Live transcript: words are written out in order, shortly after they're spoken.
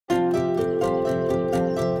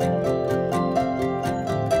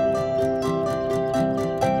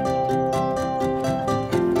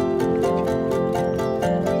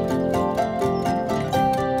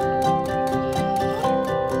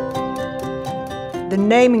The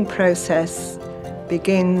naming process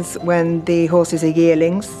begins when the horses are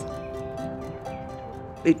yearlings.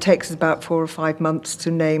 It takes us about 4 or 5 months to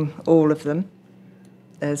name all of them.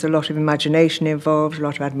 There's a lot of imagination involved, a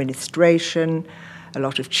lot of administration, a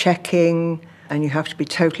lot of checking, and you have to be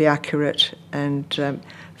totally accurate and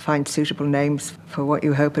find suitable names for what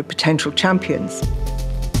you hope are potential champions.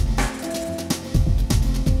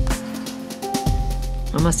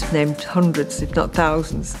 I must have named hundreds, if not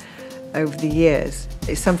thousands, over the years.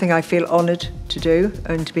 It's something I feel honoured to do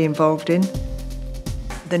and to be involved in.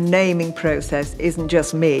 The naming process isn't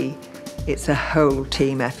just me, it's a whole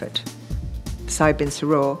team effort. Saib bin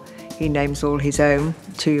Saror, he names all his own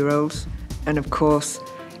 2-year-olds. And of course,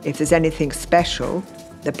 if there's anything special,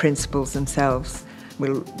 the principals themselves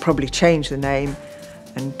will probably change the name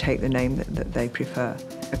and take the name that they prefer.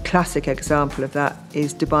 A classic example of that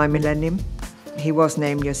is Dubai Millennium. He was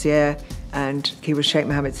named Yasir and he was Sheikh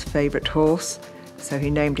Mohammed's favourite horse, so he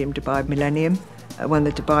named him Dubai Millennium. Won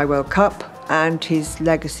the Dubai World Cup, and his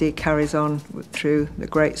legacy carries on through the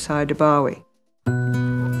great Syed Abawi.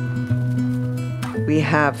 We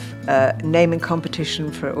have a naming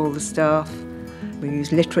competition for all the staff. We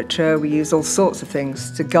use literature, we use all sorts of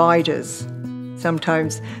things to guide us.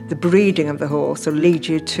 Sometimes the breeding of the horse will lead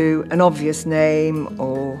you to an obvious name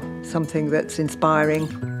or something that's inspiring.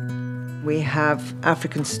 We have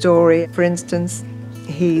African Story, for instance.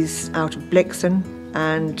 He's out of Blixen,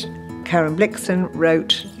 and Karen Blixen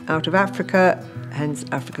wrote Out of Africa, hence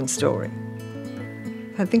African Story.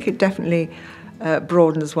 I think it definitely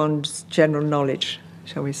broadens one's general knowledge,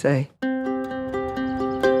 shall we say.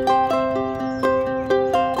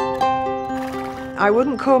 I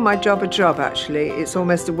wouldn't call my job a job, actually. It's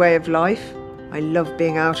almost a way of life. I love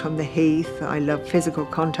being out on the heath. I love physical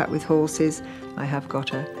contact with horses. I have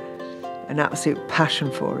got an absolute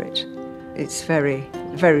passion for it. It's very,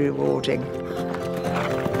 very rewarding.